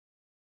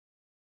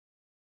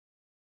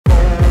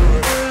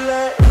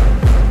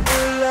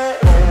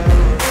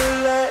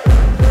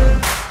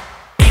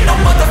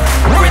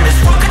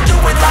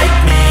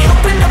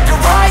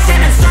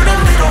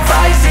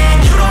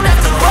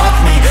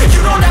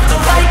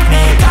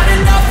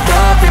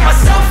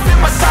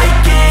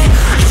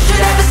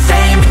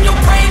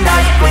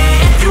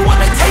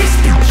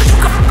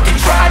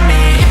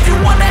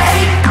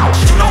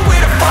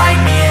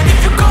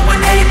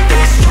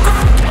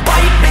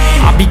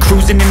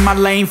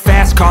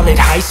fast, call it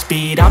high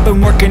speed. I've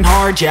been working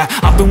hard, yeah,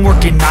 I've been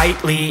working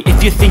nightly.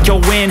 If you think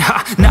you'll win,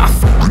 ha, nah,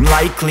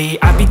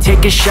 likely. I be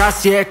taking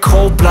shots, yeah,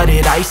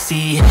 cold-blooded,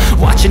 icy.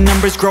 Watching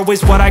numbers grow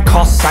is what I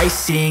call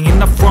sightseeing. In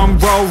the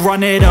front row,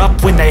 run it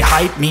up when they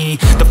hype me.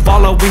 The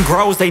following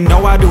grows, they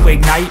know how to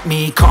ignite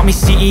me. Call me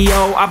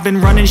CEO, I've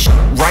been running shit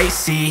right,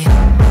 see.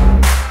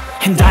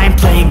 And I ain't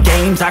playing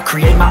games, I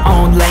create my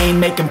own lane,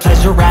 making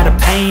pleasure out of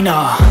pain,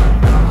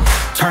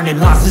 turning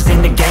losses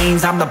into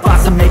gains. I'm the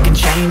boss, I'm making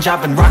change.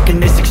 I've been rocking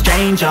this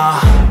exchange,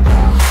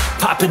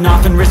 popping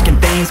off and risking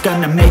things.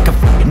 Gonna make a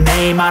f***ing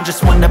name. I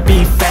just wanna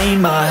be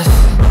famous,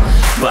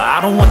 but I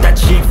don't want that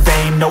cheap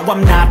fame. No,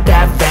 I'm not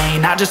that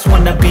vain. I just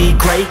wanna be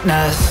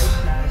greatness.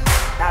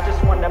 I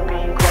just wanna be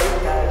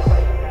greatness.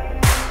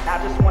 I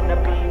just wanna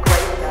be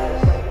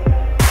greatness.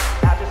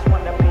 I just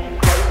wanna be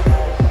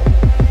greatness.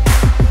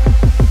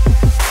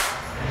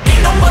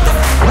 Ain't no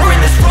motherfucker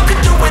in this world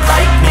could do it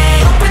like me.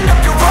 Open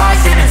up your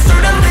eyes and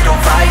insert a little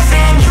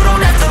rising. You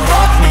don't have to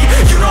love me,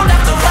 you don't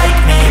have to like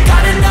me.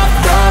 Got enough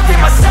love in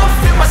myself,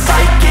 in my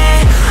psyche.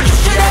 You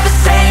should have the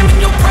same in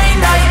your brain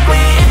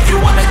nightly. If you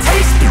wanna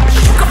taste me,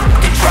 you can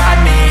fucking try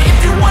me.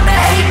 If you wanna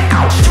hate me,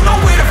 you know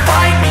where to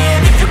find me.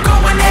 And if you go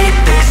and hate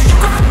this, you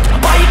can fucking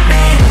bite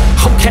me.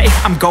 Okay,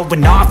 I'm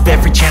going off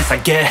every chance I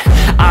get.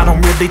 I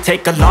don't really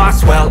take a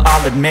loss, well,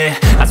 I'll admit.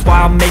 That's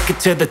why I'll make it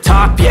to the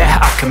top, yeah,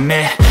 I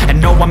commit. And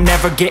no, I'm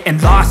never getting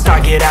lost, I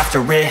get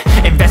after it.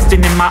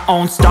 Investing in my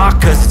own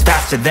stock, cause it's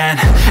faster than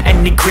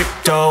any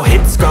crypto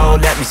hits go,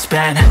 let me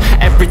spend.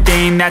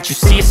 Everything that you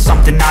see is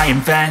something I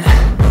invent,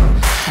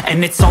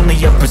 and it's only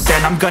a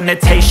percent. I'm gonna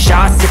take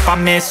shots, if I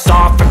miss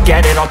all,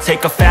 forget it. I'll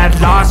take a fat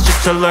loss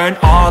just to learn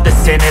all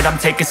that's in it. I'm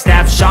taking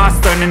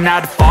snapshots, learning how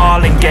to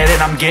fall and get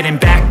it. I'm getting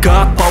back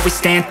up, always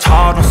stand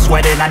tall, don't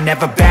sweat it. I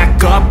never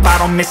back up, I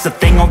don't miss a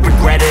thing or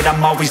regret it.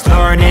 I'm always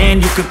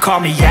learning, you could call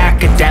me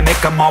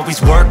academic. I'm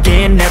always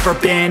working, never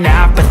been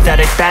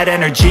apathetic. Bad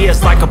energy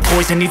is like a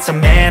poison, needs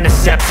some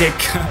antiseptic.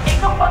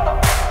 Ain't no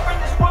motherfucker in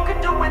this world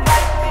could do it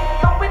like me.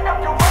 Open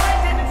up your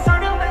eyes and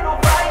insert a little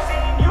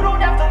rising. You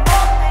don't have to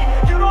love me,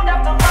 you don't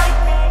have to like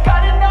me.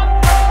 Got enough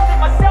love in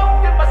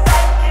myself, in my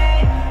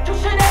psyche. You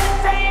should have the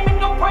same in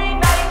your brain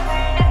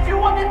nightly. If you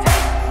wanna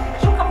taste me,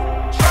 you can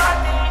try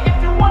me. If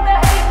you wanna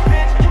hate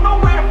bitch, you know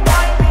where to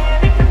find me.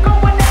 And if you go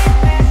and hate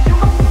this, you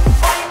can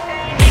fight me.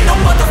 Ain't no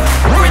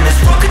motherfucker in this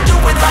world could do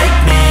it like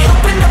me.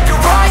 Open up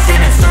your eyes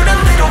and insert a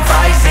little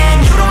rising.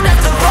 You don't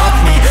have to love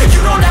me,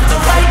 you don't have to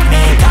like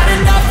me. Got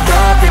enough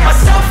love in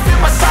myself, in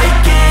my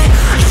psyche.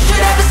 You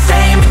should have the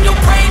same in your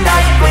brain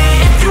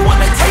nightly. If you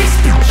wanna taste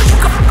me, you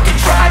can fucking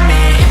try me.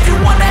 If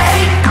you wanna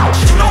hate me,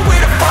 you know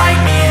where to find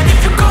me. And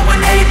if you go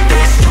and hate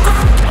this, you can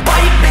fucking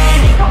bite me. Ain't no motherfucker in this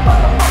world can do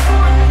it like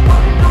me.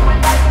 Open up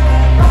your eyes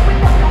and insert a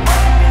little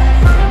rising.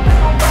 You don't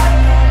have to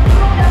love me,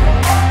 you don't have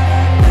to like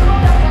me. Got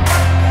enough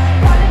love in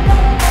myself.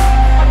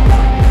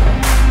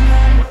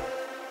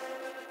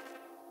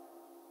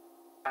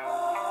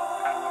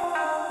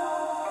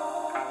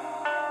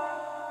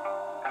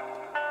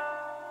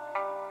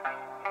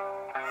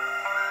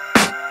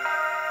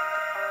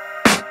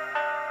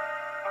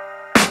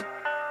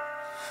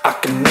 I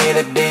can hear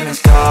the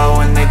demons call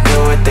when they do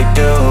what they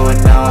do.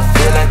 And now I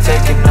feel like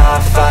taking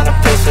off, find a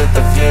place with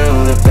a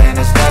view. The pain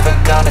is never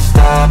gonna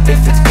stop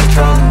if it's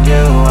controlling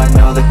you. I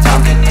know that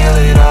time can heal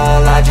it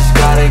all, I just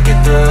gotta get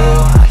through.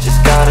 I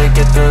just gotta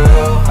get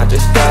through, I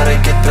just gotta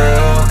get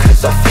through.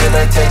 Cause I feel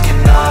like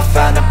taking off,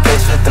 find a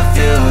place with a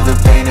view. The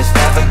pain is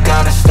never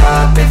gonna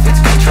stop if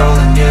it's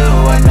controlling you.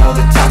 I know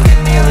that time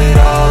can heal it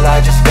all,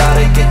 I just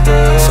gotta get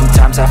through.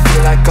 Sometimes I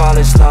feel like all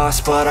is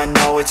lost, but I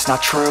know it's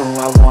not true.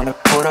 I wanna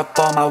put up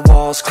all my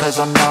walls cause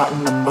I'm not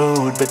in the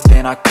mood, but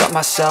then I cut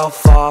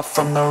myself off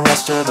from the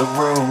rest of the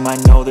room. I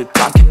know that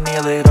time can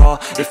heal it all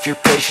if you're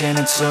patient,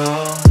 and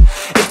soon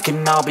it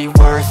can all be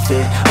worth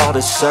it, all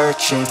the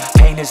searching.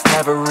 Pain is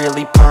never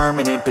really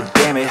permanent, but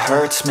damn it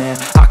hurts, man.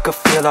 I could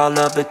feel all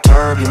of the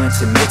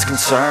turbulence and it's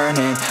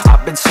concerning.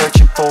 I've been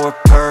searching for a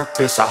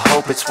purpose, I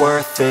hope it's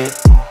worth it.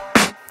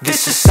 This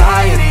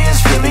society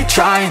is really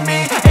trying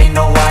me. Ain't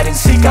no hide and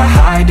seek, I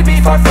hide to be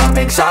far from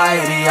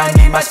anxiety. I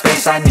need my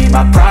space, I need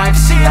my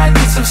privacy. I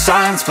need some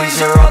silence, please,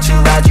 you're all too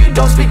loud. You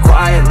don't speak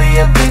quietly,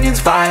 opinions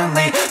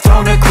violently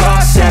thrown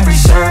across every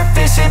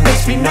surface. It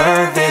makes me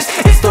nervous,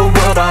 is the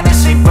world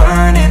honestly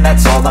burning?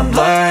 That's all I'm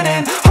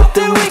learning. Hope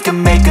that we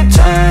can make a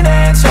turn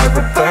and start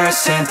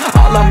reversing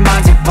all our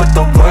minds and put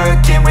the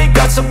work in. We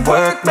got some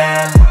work,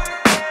 man.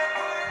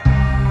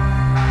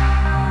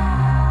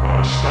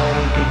 I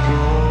started to do,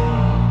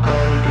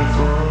 gotta get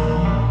through.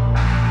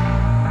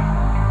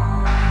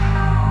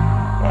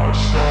 I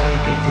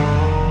started to do,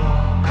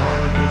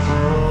 gotta get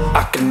through.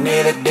 I can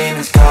hear the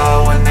demons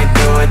call when they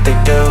do what they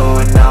do.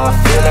 And now I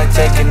feel like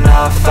taking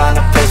off, find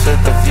a place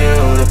with a view.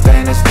 The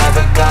pain is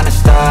never gonna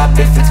stop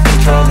if it's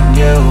controlling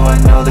you. I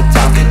know that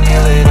time can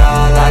heal it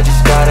all, I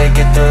just gotta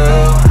get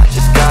through. I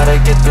just gotta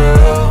get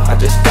through, I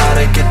just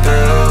gotta get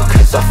through.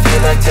 Cause I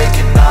feel like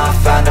taking off,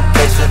 find a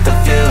place with a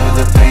view.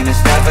 The pain is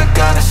never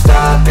gonna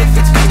stop if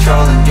it's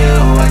controlling you.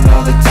 I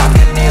know that time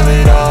can heal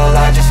it all,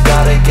 I just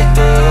gotta get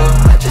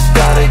through. I just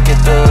gotta get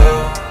through.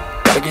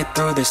 get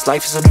through this,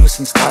 life is a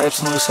nuisance, tie up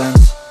some loose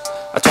ends.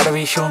 I try to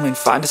be human,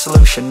 find a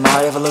solution,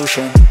 my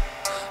evolution.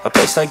 A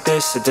place like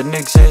this, it didn't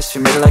exist,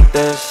 we made it like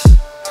this.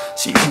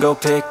 So you can go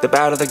pick the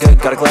bad or the good,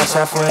 got a glass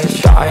half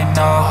wish. I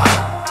know,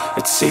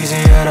 it's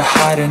easier to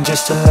hide than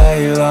just to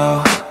lay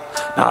low.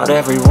 Not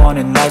everyone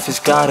in life has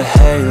got a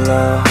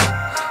halo.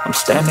 I'm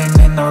standing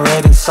in the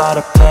red inside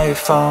a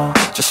payphone,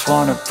 just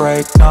wanna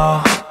break,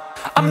 no.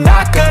 I'm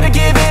not gonna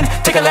give in,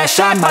 take a last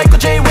shot, Michael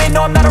J. Win.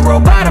 No, I'm not a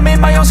robot, I'm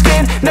in my own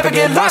skin. Never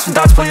get lost when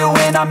thoughts pull you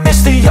in. I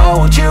miss the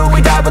old you,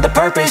 we died with a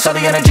purpose. All the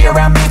energy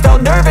around me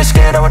felt nervous,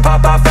 scared I would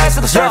pop out fast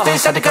to the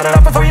surface. Had to cut it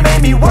off before you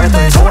made me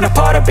worthless. Torn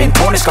apart, I've been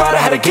torn and scarred. I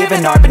had a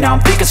given art, but now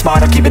I'm thinking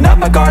smart. I'm keeping up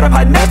my guard, I'm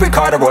hiding every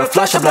card. A royal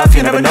flush of love,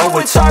 you never know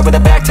what's hard. With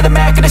a back to the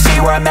mat, gonna see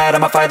where I'm at.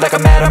 I'ma fight like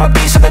I'm mad, I'ma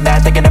be something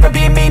that they can never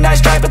be me.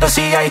 Nice try, but they'll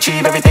see I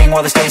achieve everything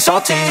while they stay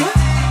salty.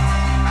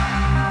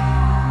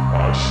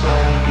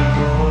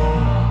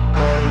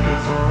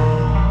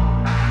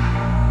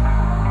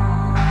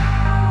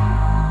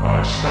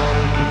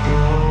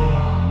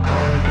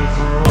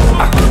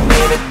 I can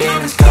hear the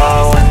demons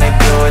call when they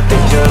do what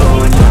they do.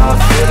 And now I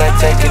feel like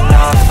taking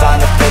off,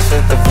 find a place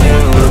with a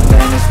view.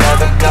 And it's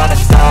never gonna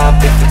stop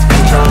if it's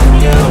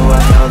controlling you. I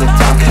know that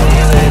time can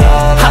heal it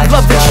all. I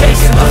love the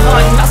chase and the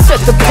hunt, I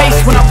set the pace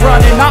when I'm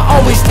running. I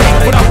always think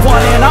what I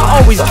want and I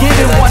always give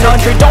it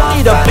 100. Don't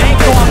need a bank,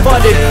 no I'm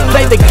funded.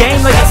 Play the game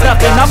like it's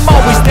nothing, I'm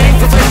always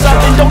thankful for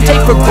something. Don't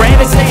take for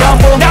granted, stay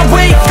humble. Now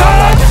wake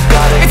up,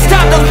 it's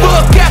time to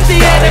look at the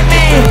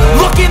enemy.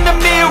 Look in the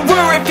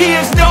mirror if he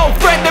is no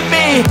friend to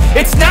me.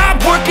 It's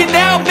not working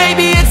out,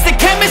 maybe it's the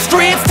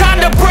chemistry. It's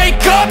time to break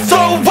up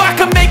so I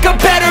can make a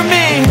better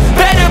me.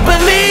 Better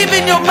believe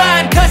in your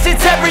mind, cause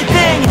it's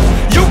everything.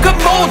 You can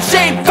mold,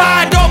 shape,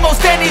 find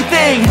almost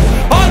anything.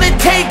 All it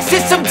takes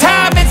is some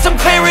time and some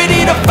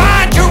clarity to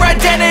find your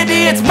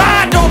identity. It's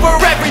mind over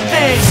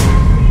everything.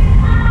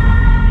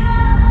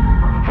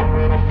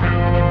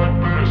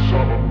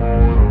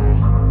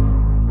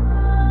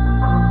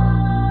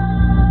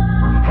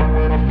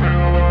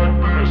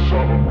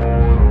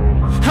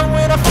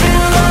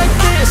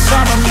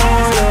 I'm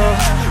immortal.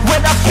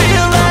 When I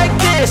feel like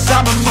this,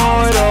 I'm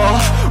immortal.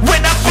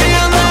 When I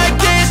feel like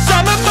this,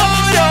 I'm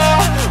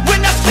immortal.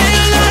 When I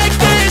feel like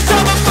this,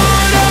 I'm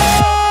immortal.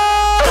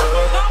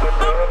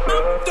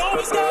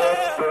 Don't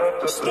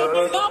stop,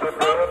 stepping up,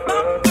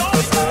 don't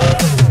stop.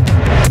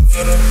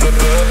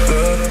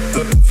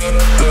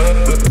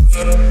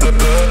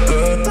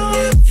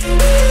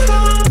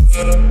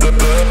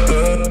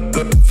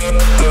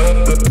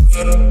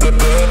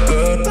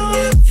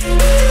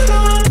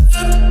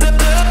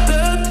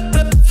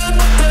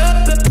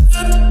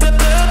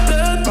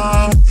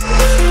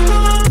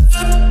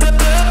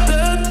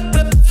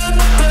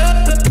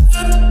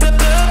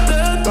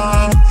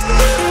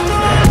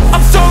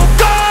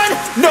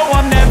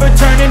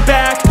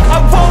 Back.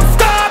 I won't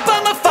stop,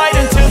 I'ma fight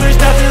until there's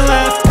nothing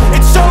left.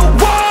 It's so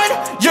on,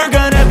 you're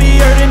gonna be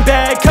hurting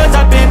bad. Cause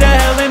I've been to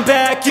hell and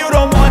back. You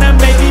don't wanna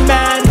make me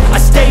mad. I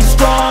stay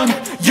strong,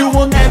 you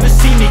will never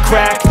see me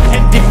crack.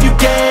 And if you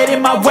get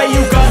in my way,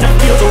 you're gonna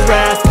feel the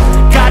wrath.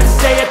 Gotta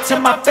say it to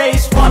my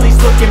face while he's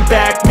looking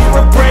back.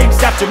 Mirror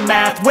breaks after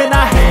math. When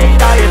I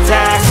hate, I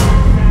attack.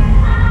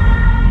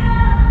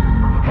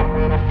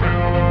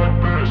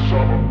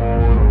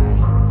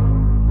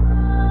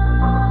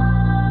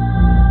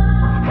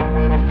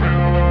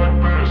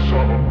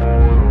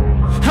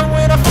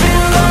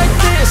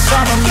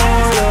 I'm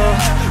immortal.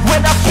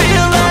 When I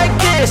feel like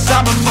this,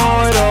 I'm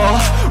immortal.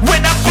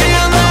 When I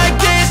feel like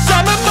this,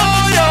 I'm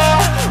immortal.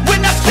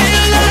 When I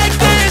feel like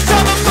this,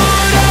 I'm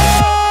immortal.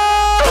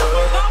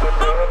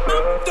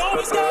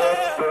 Don't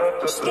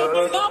stop,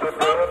 stepping up,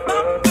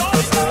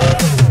 don't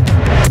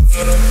stop.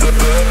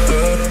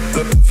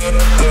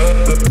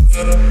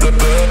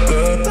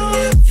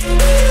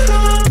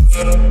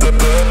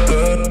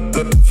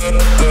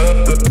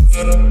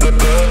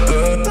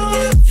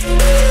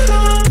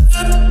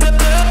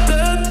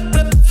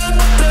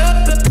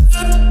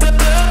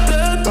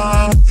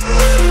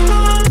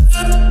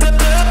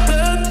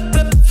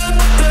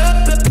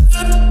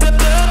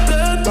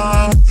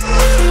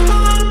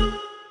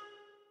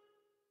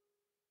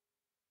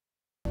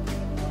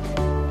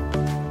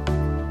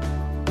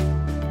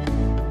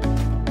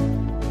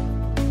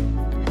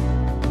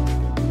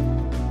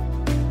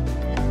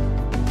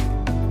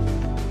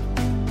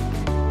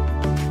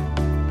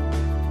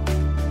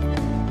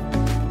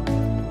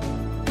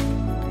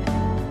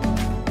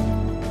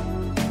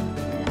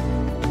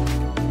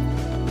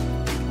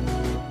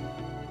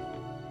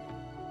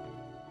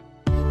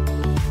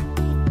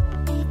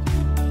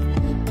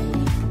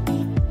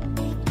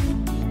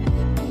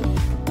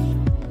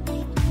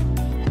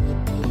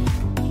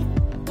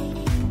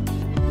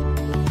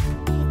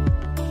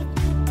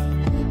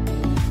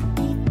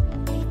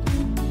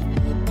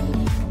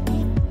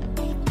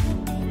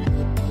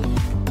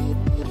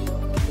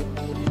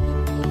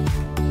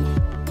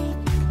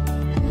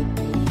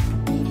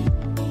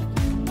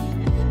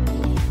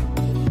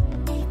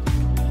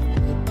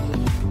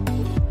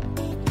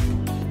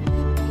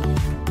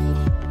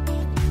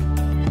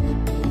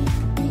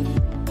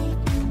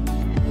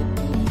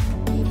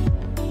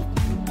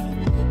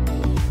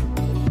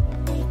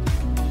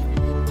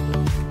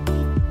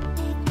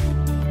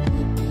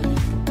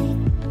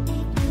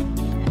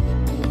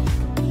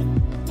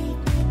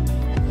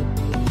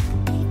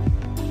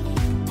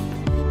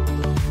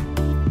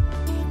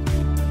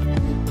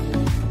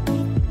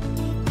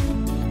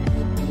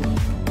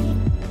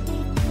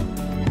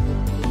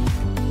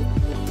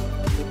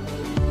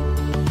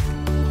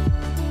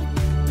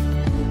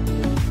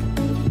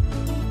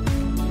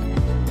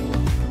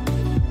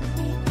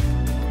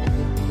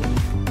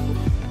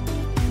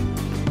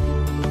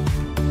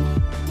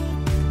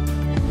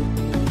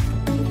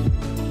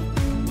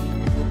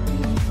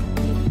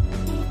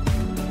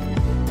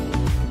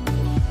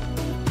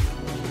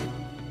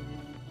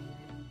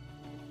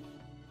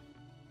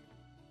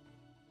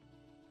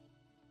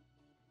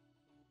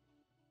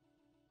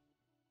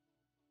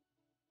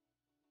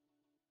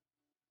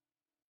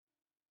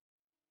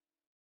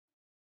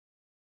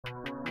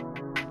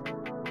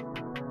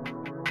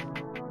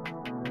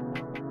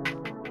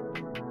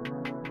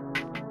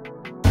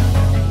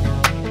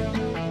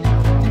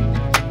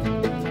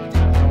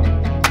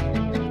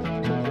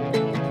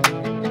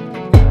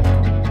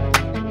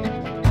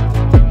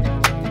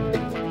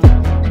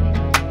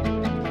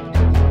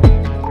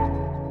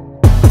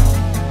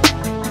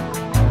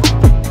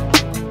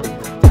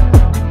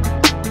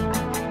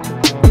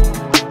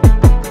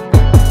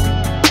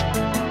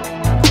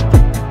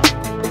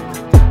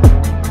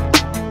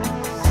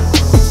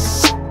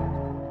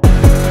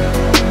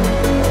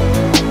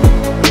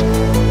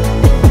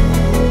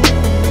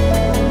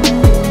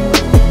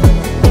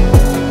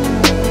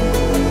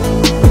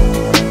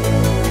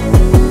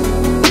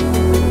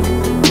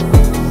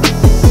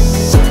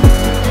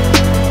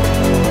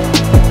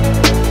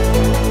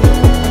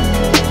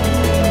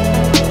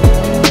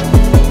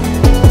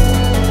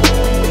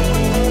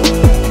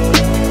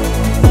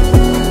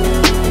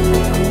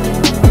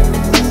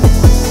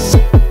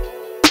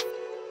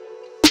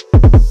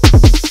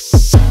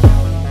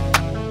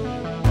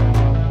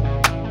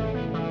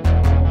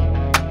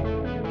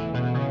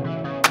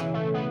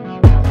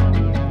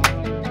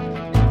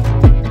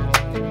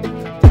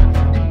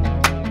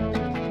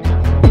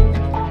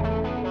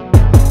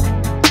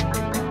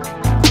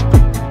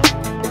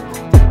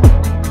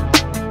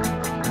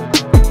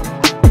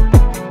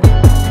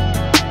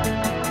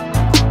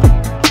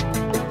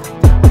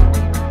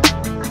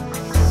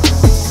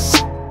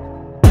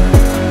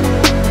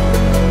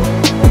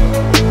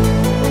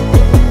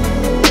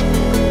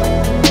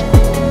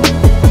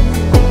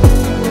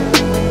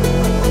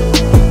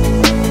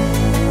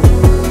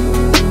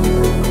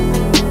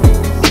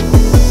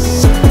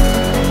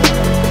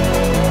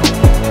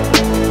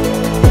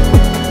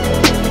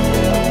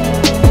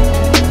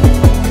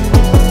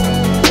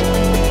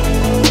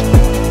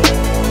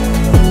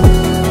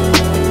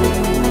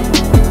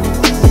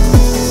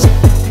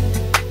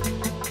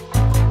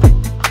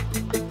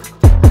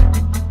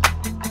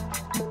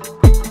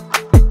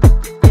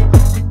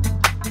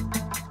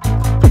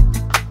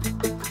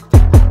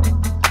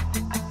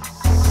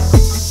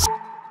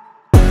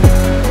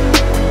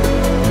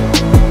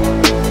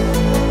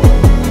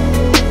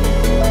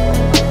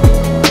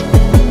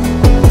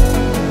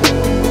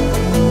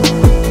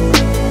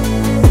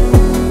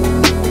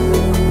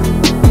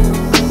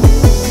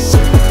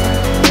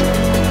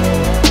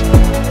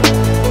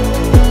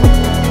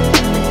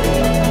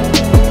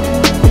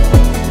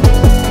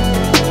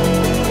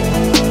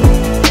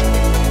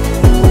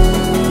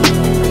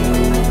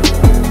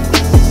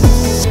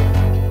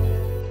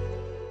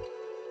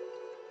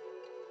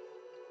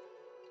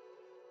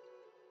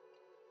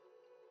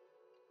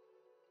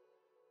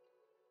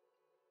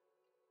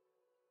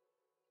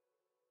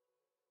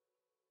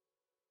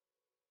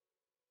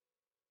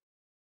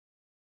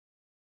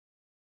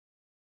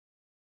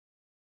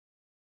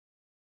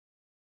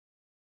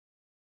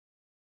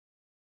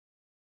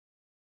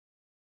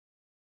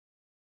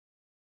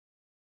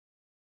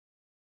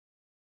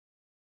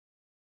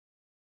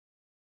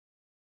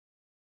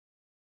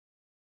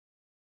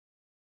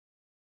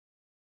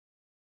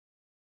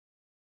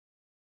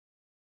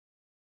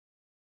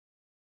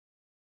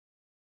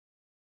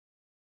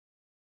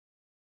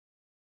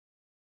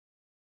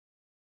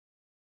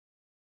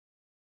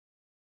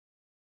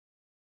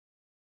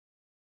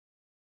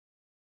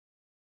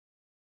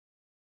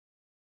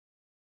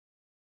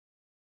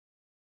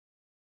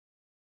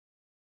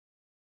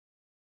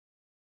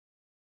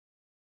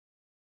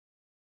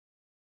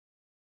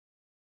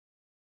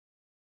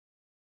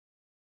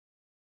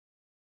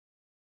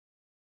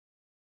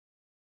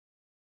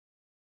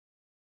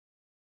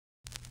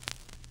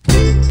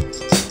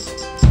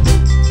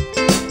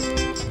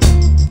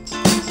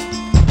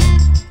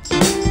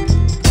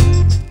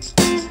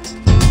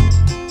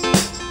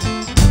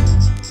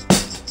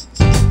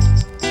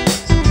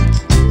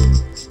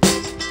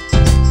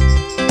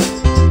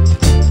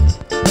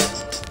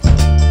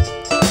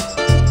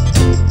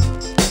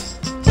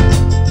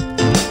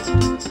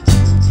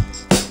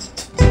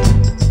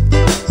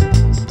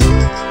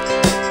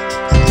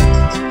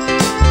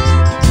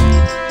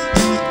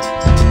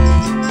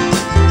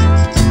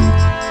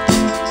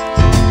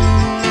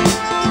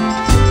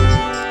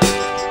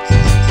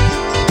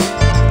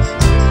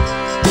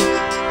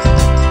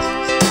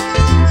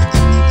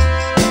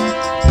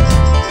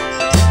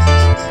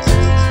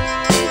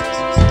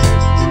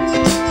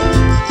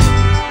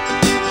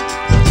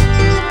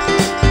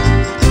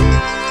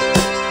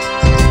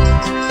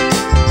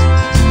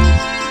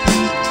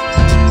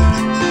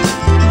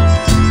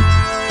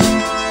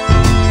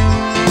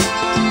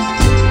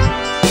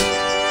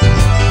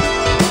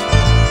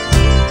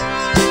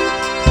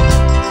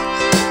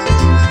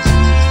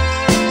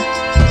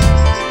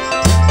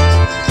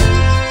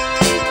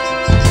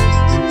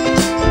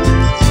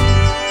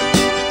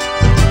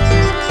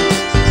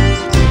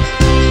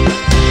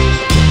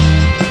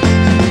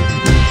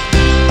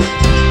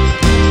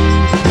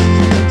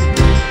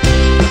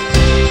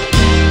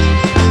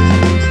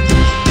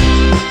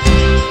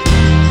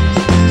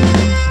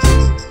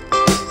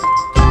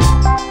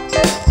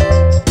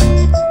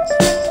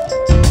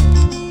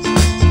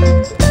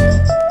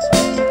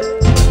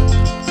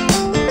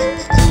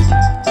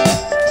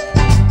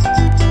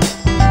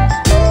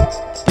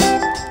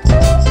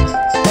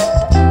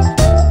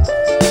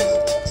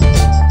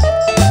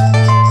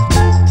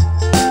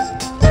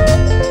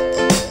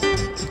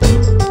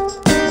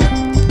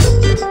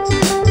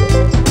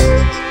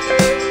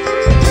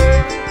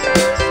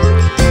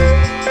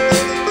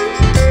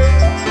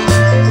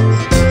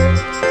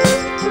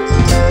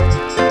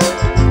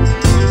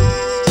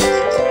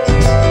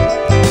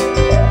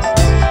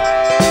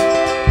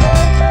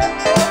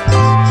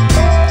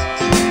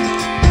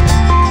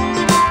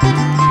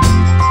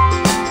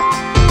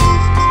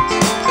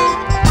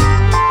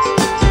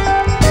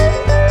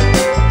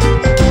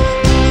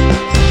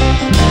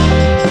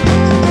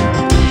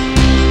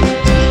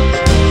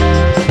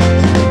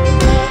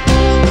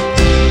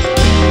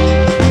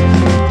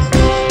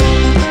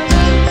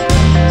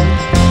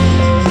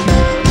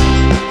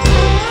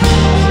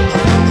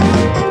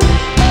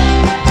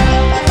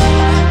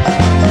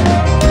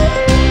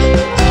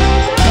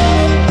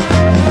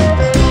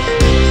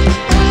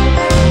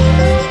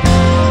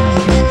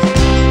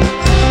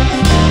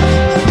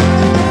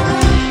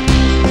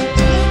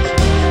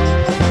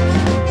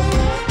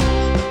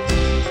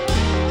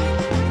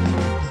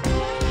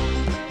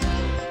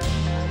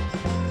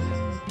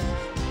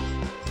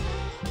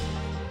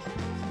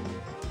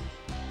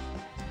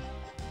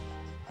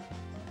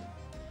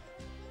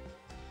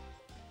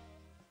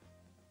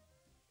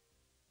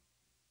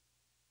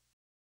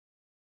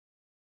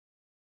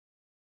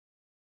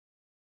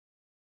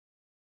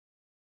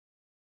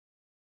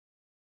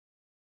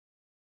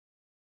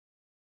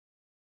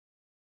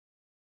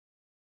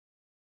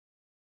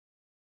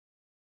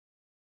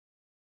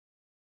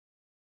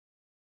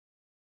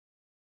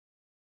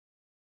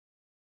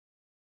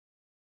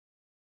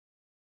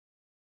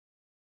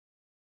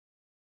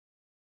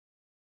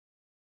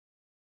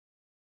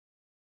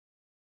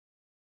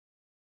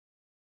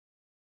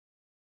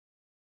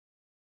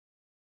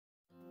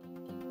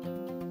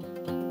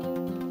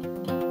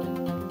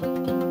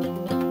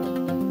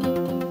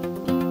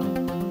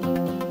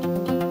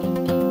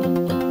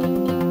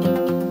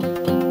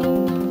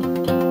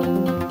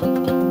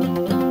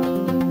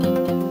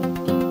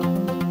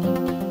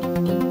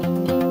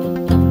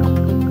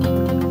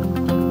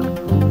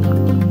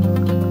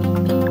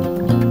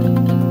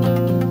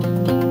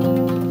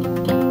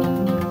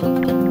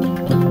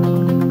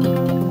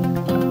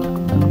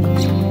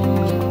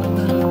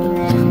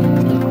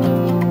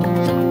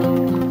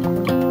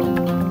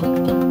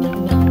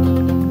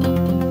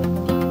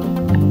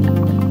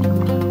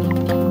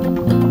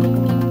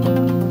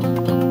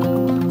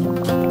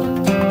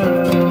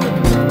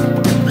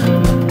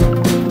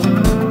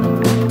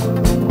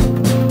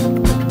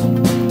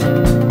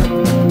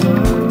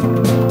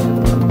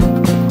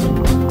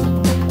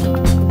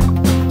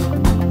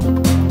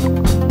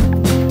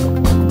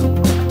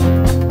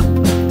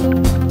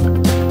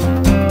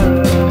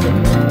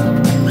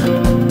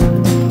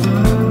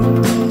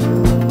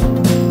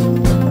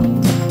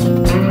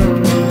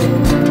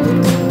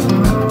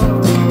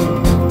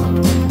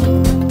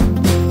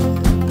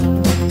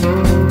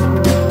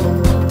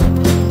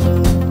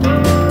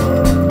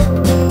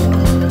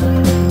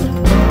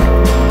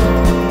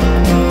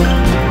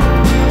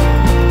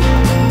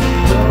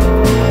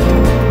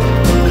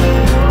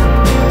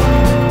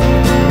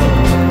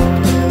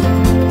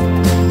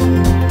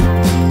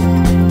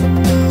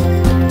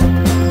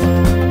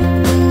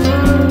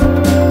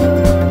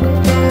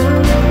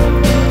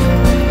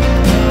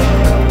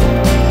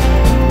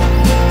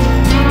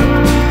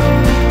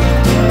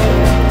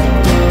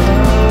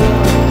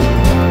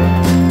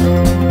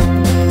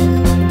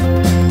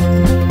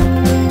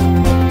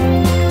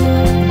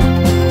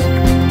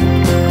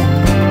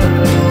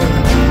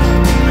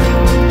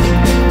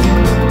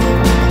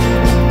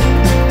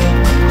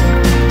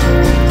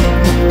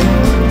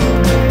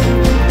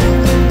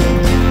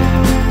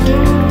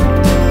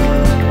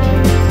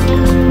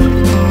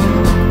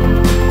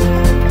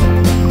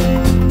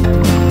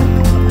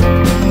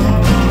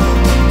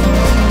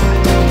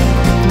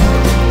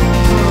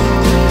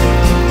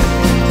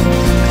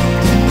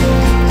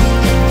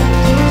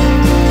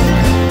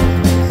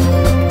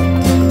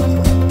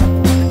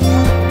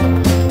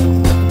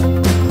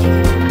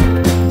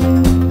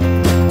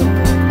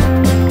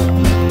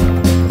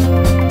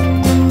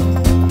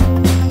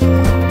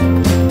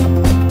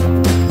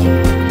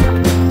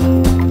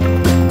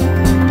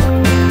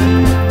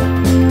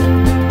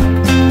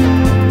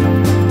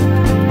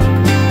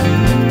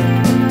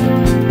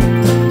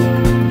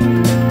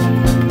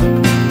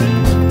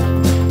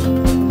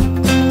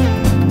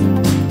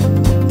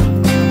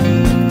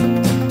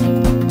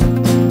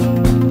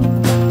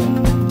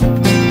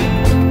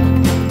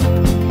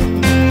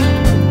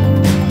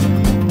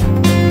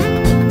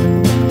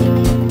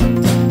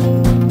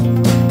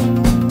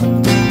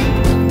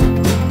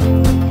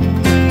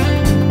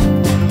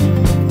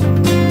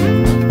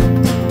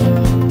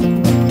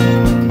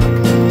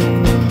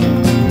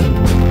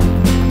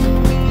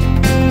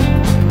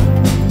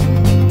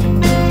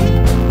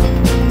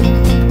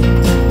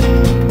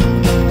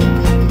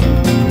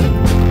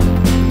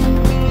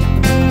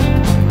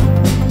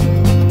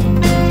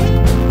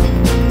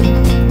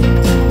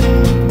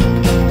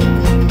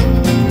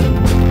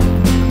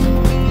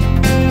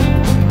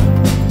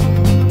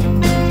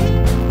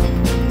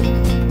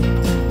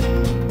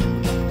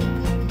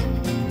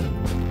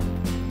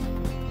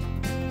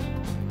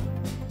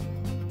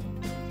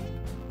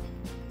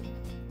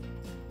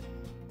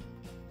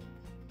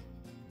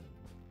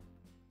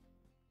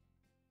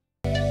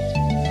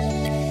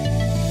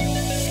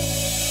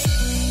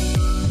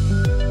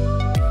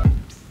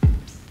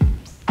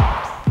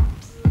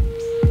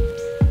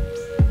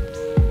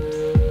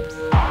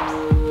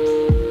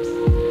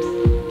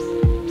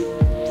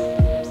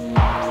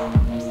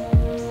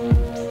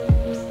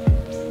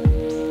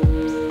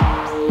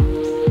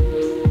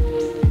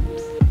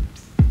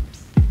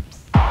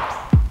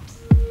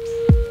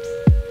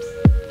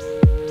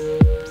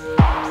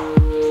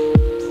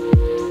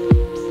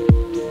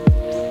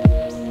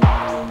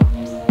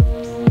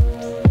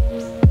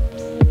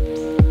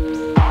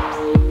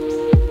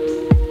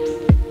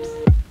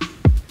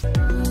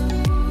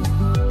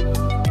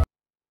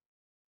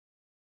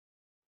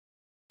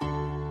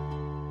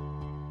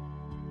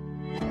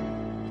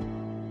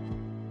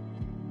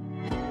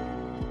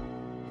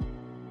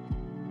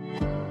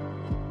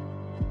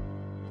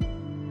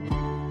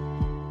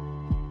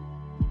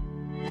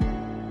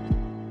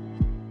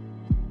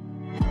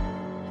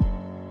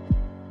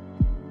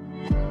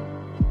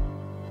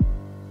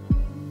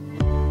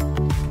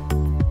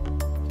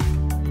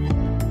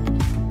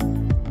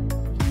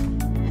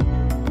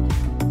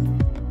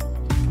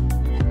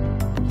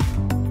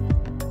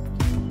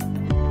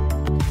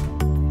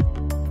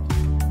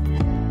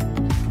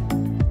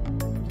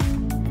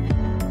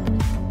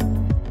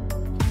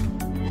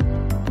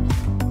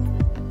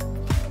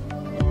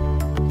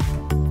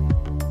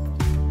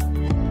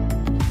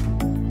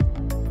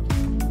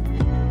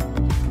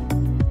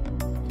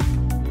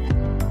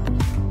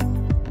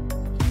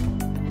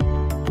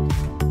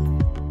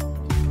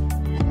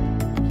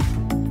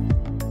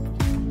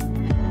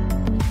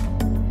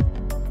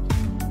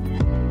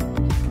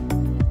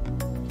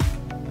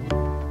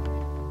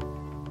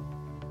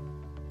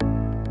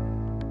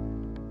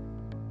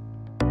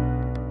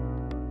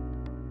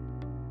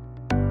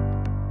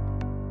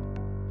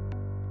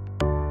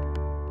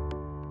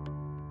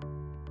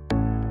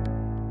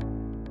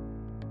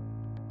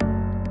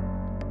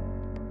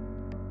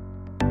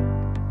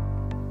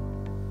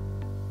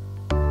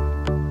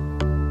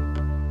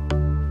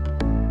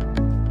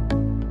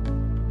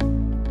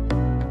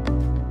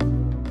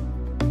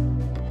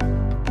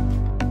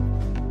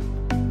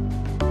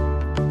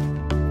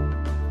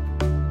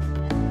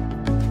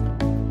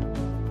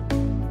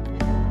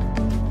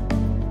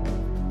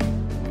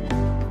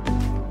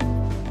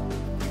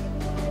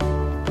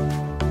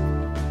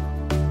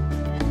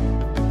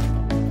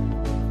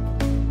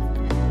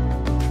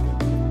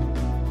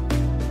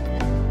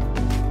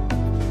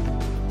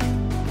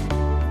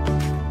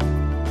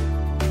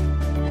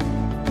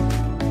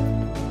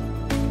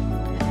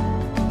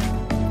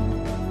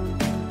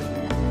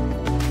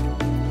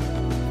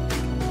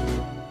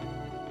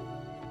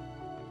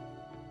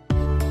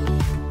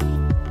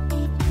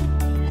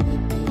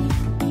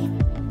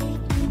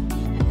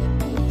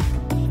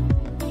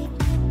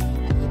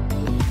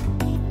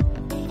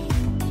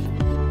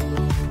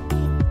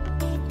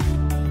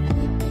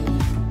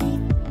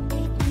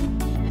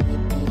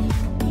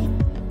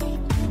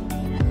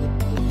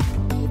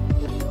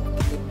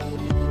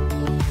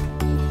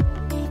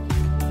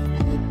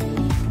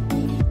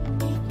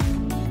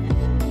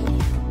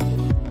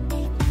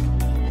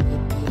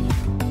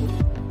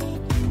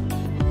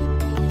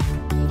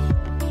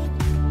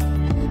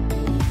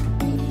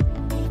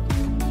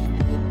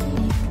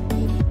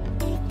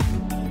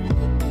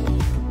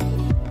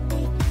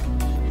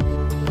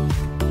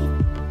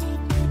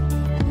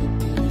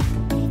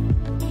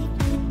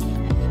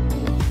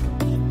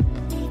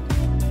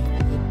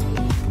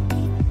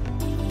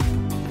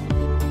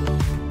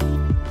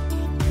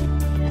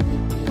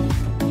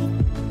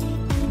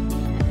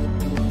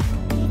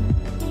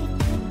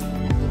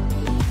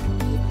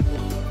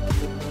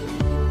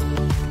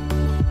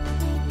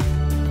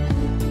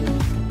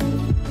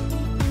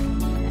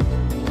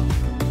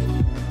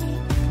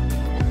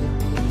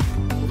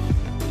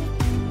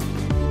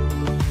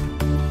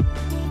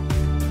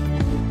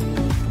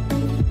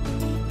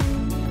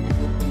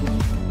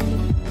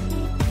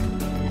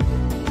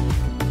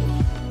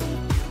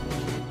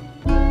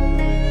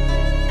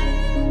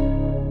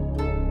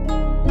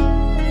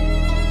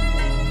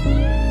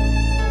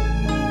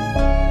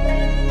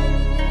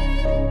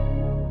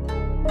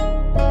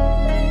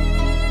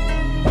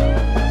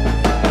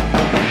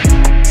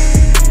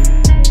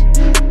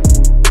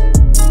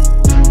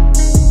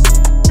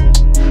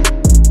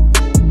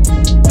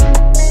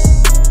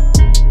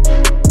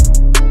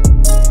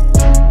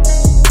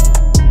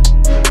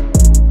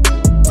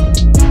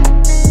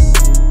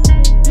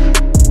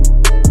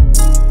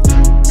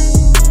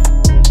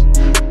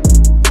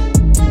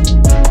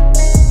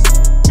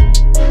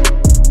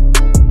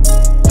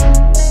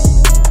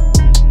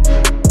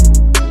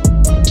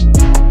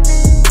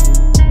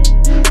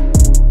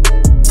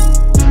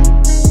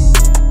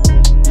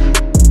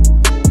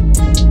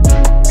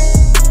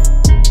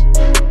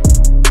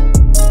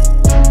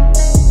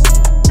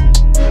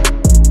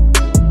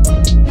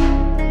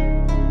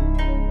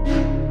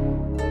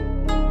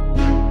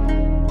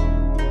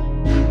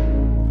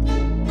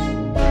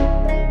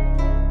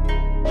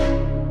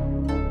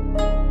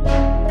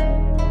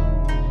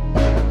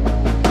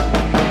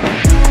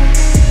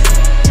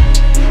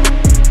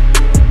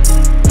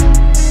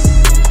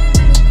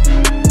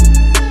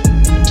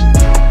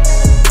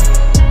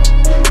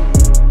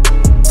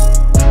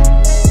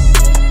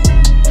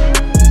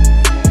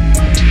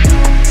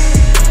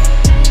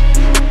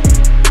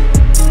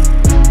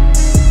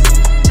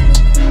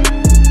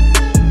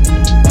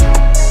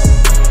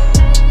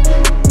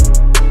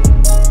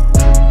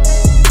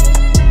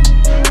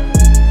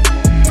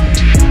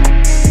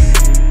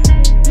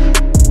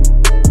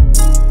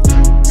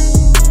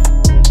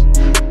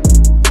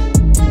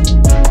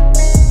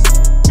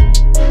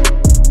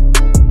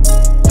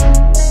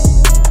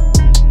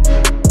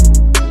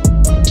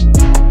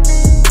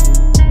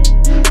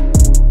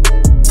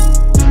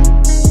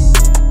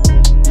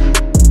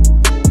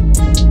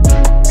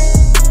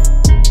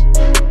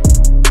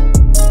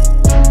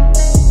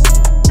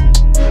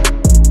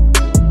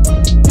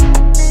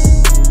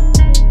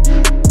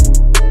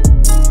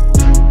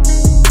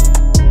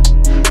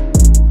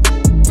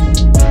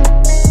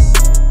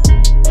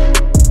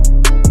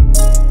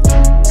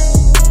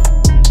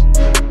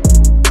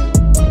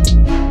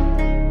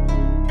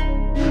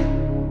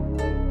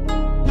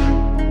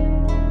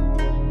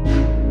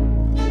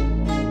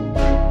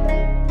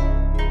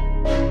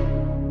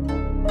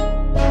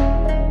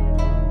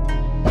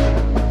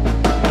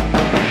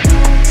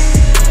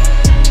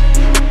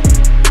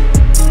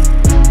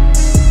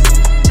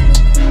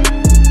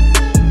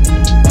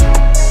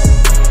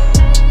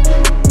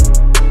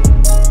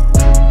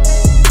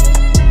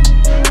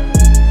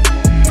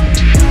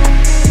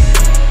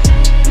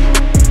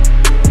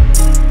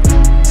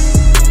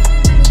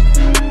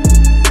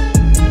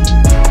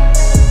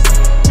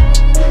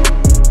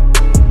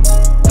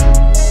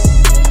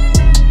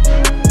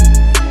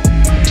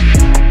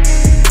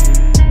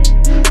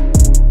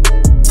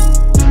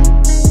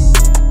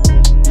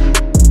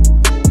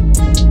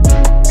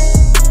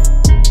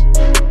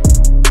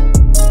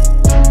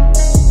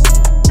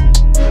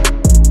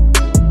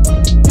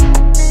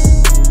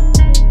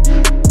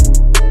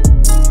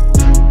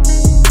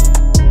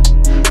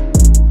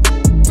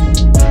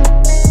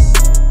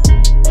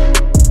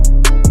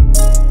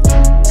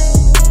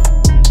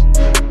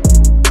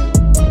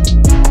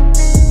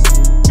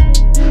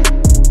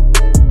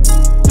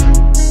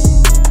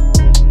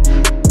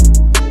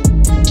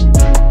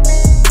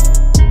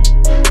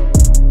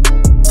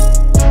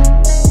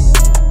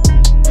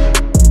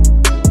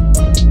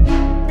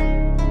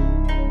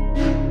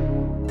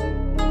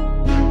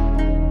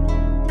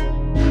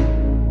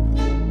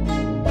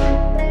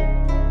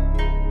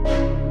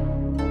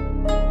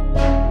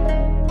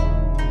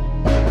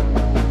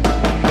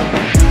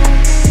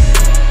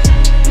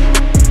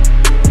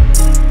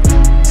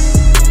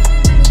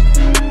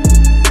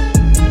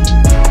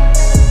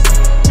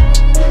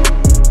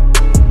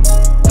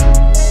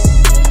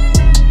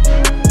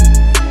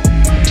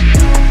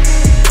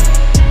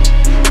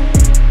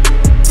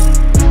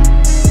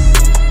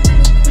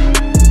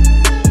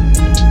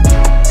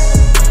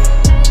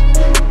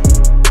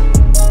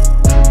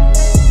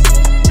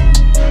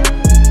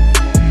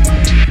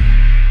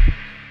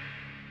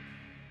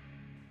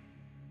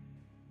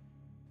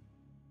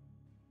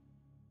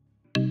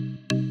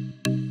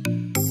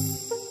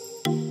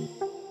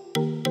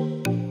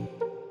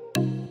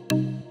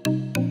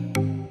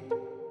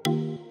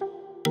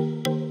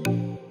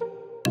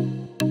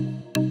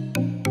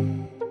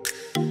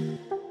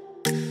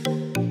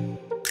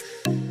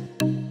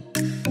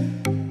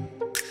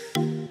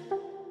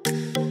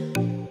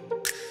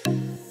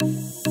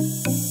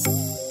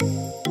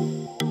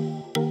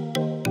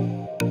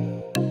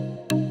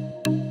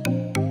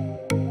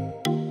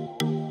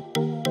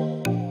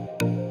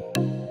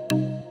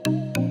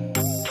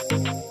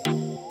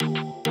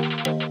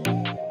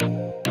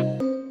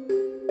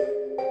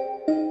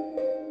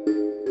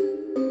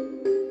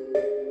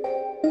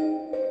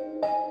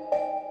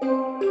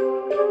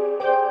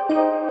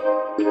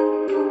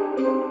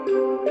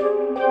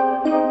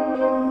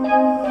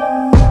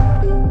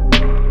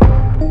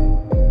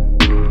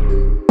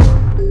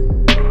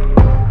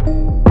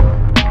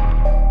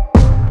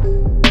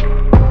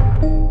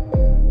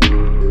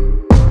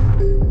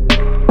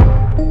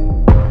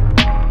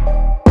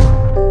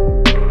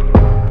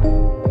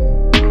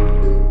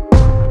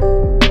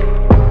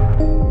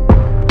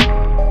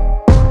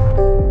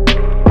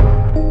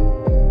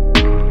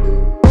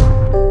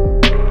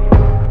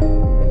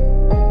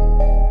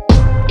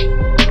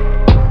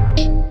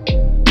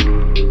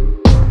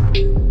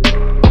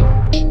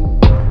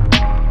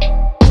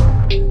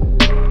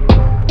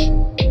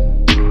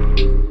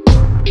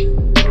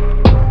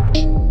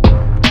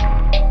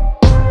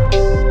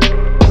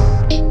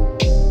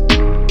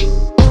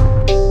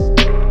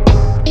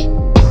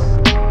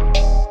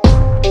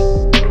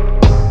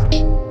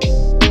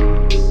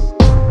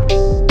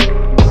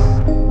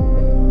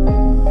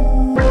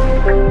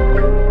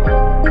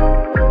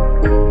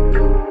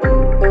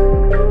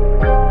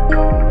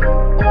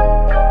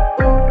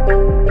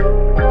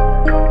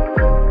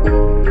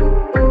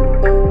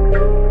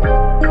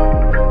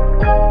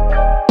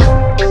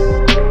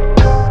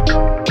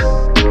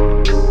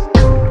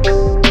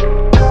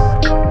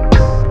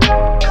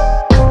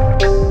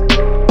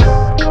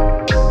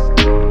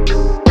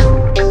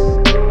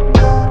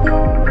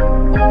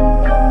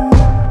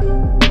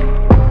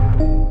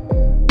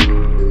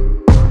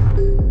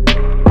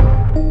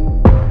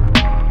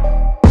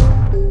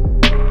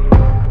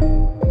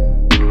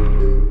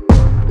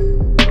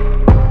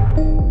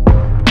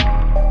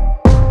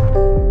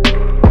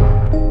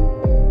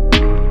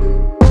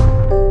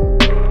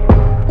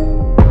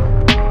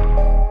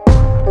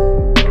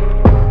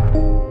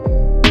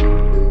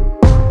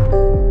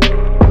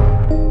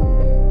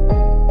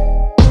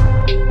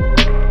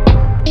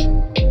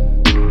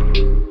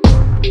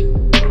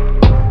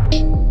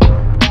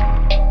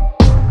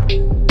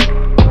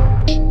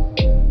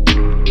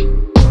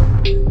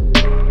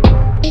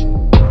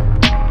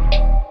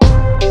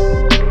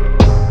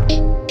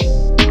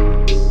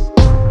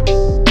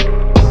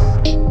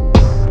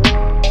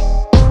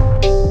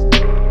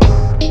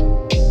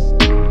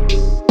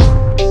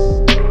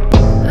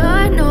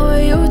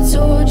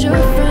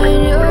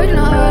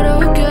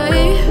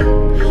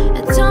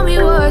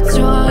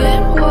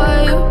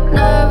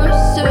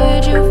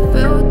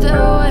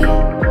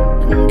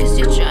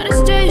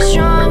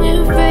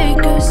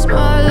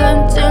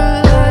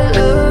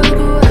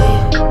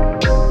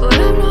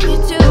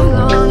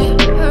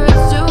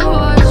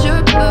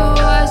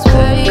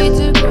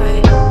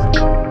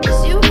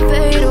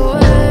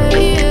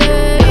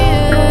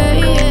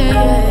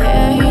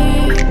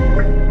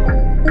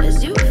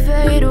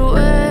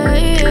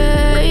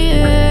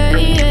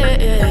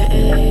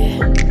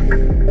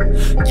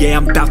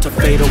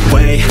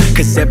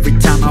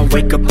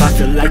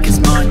 like it's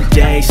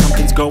Monday.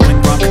 Something's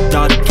going wrong with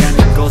all the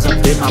chemicals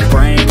up in my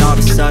brain. All of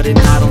a sudden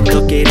I don't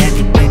look at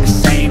anything the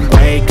same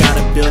way.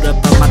 Gotta build up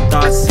of my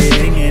thoughts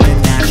sitting in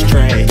an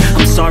ashtray.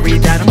 I'm sorry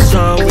that I'm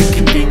so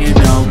inconvenient,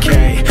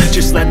 okay.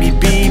 Just let me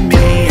be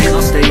me and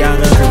I'll stay out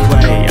of your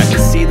way. I can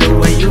see the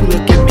way you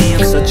look at me,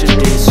 I'm such a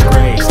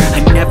disgrace. I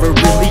never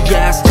really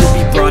asked to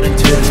be brought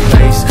into this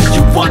place.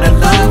 You wanna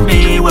love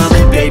me? Well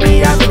then baby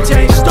have a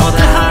taste. All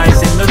the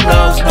highs and the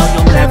lows, no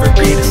you'll never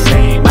be the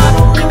same. I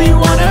don't really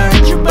wanna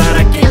hurt you but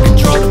I can't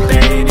control the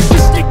pain. If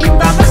you're sticking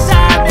by my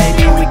side,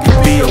 maybe we could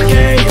be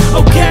okay.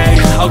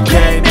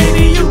 Okay,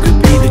 maybe you could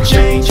be the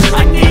change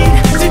I need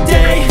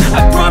today.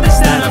 I promise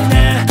that I've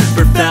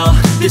never felt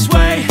this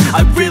way.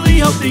 I really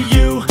hope that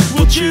you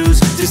will choose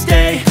to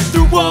stay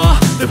through all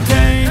the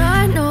pain.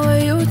 I know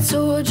you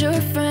told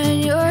your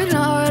friend you're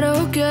not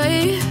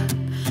okay,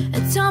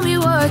 and tell me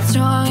what's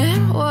wrong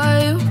and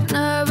why you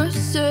never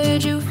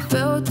said you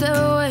felt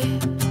that way.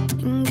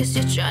 And guess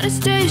you're trying to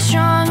stay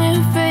strong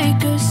and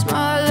fake a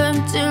smile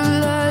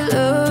until I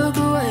look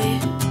away.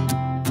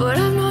 But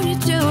I've known you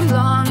too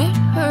long, it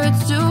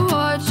hurts to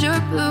watch your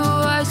blue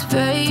eyes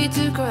fade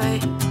to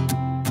gray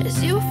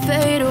as you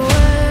fade away.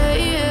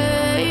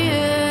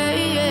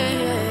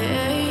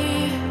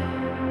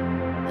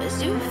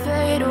 As you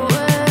fade away.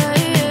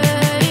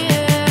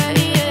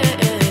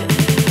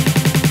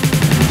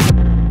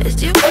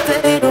 As you fade away. As you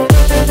fade away.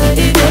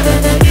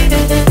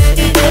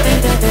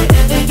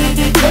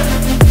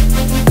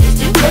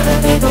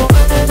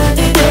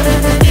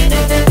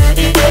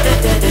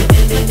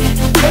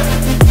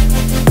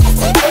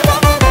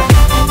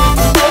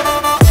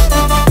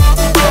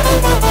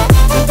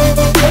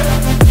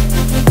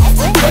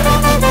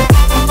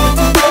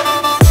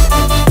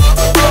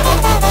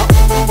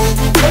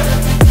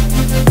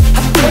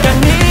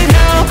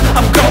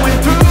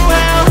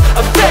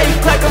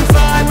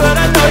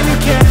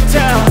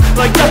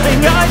 Like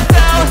nothing I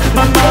found,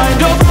 my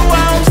mind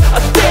overwhelms. I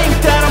think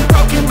that I'm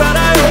broken, but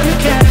I hope you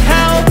can't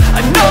help.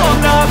 I know I'm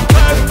not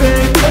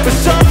perfect, but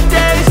some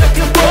days I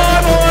feel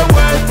far more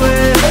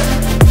worthless.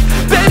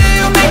 Baby,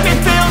 you make me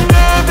feel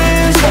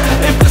nervous.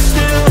 If I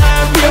still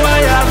have you, I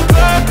have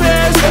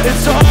purpose.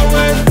 It's all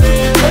worth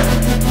it.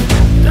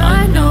 I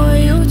know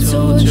you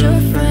told your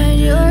friend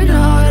you're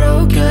not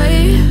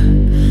okay,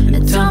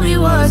 and tell me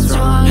what's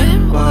wrong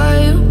and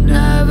why you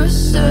never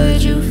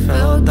said you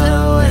felt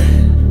that way.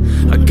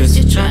 I guess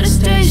you're trying to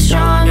stay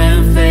strong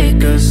and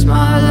fake a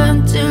smile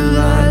until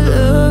I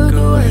look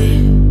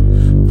away.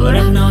 But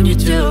I've known you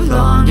too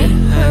long, it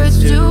hurts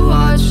to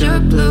watch your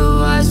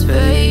blue eyes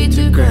fade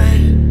to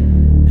gray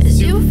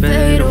as you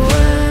fade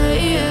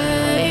away.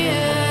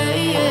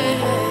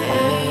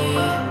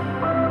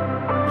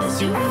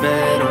 As you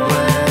fade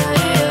away.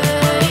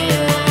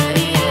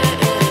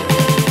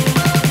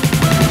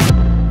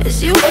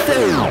 As you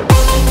fade away.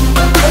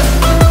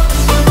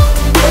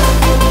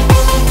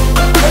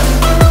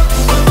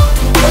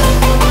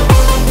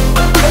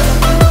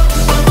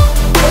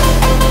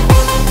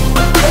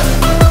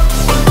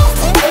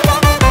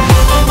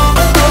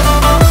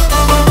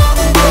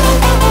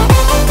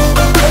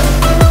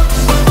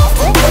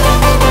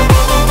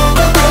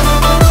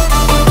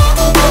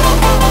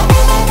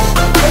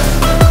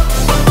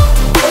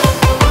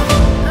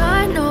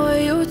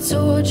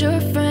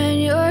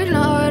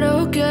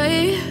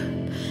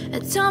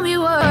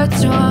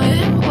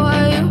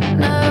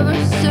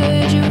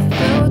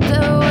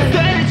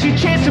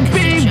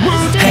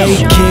 Hey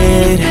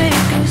kid,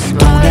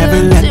 don't ever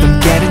let them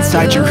get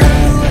inside your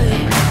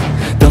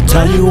head. They'll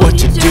tell you what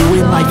to do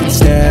in life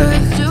instead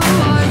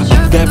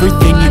of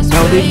everything you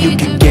know that you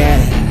can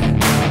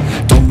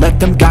get. Don't let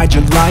them guide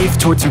your life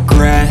towards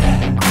regret.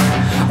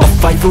 I'll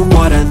fight for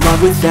what I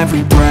love with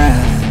every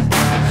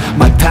breath.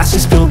 My past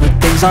is filled with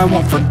things I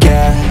won't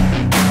forget.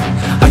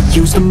 I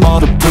use them all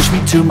to push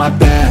me to my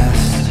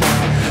best.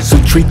 So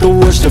treat the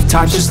worst of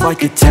times just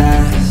like a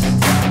test.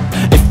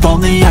 If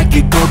only I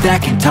could go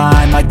back in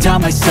time, I'd tell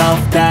myself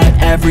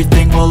that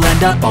everything will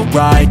end up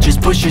alright.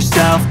 Just push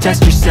yourself,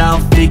 test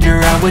yourself,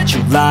 figure out what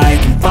you like,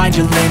 and find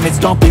your limits,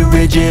 don't be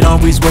rigid,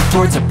 always work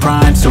towards a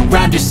prime.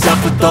 Surround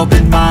yourself with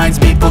open minds,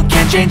 people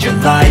can change your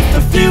life.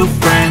 A few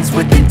friends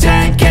with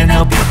intent can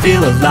help you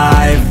feel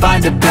alive.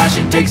 Find a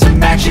passion, take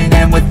some action,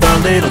 and with a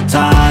little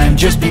time,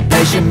 just be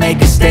patient,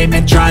 make a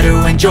statement, try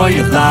to enjoy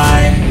your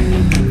life.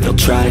 They'll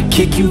try to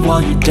kick you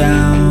while you're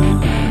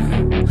down,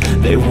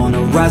 they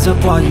wanna rise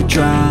up while you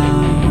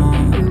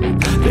drown.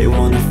 They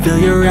wanna fill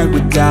your head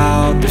with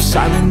doubt. They're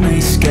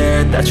silently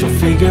scared that you'll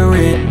figure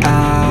it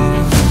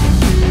out.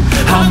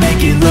 I'll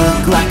make it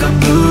look like I'm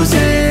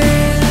losing,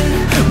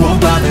 won't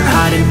bother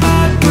hiding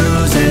my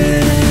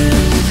bruises.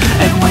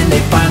 And when they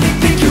finally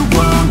think you're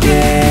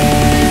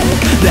wounded,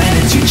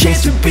 then it's your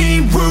chance to be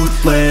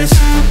ruthless.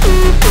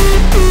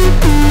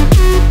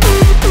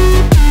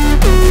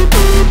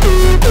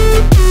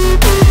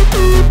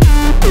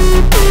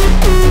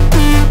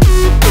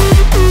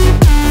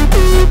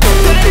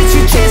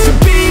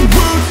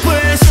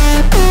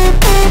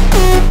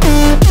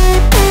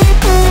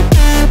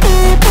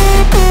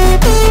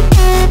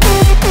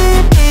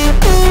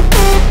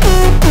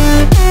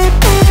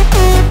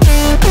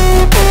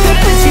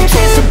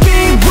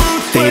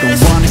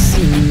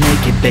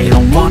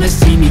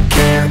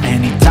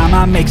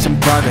 some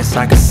progress,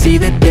 I can see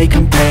that they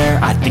compare.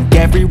 I think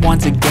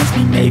everyone's against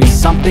me, maybe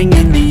something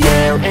in the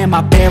air. Am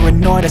I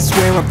paranoid? I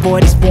swear a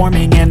void is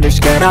forming and they're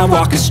scared. I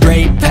walk a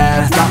straight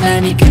path, not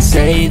many can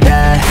say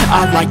that.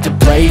 I like to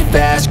play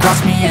fast,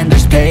 cross me and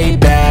there's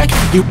payback.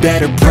 You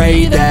better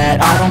pray that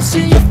I don't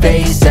see your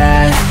face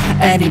at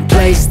any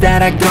place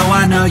that I go.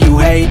 I know you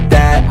hate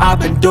that. I've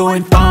been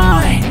doing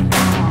fine,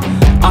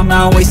 I'm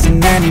not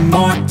wasting any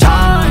more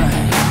time.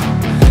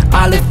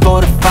 I live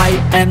for the fight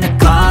and the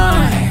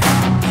climb,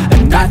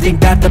 and I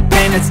think that the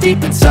pain that's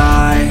deep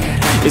inside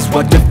is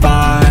what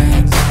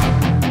defines.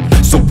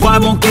 So I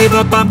won't give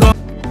up, I'm going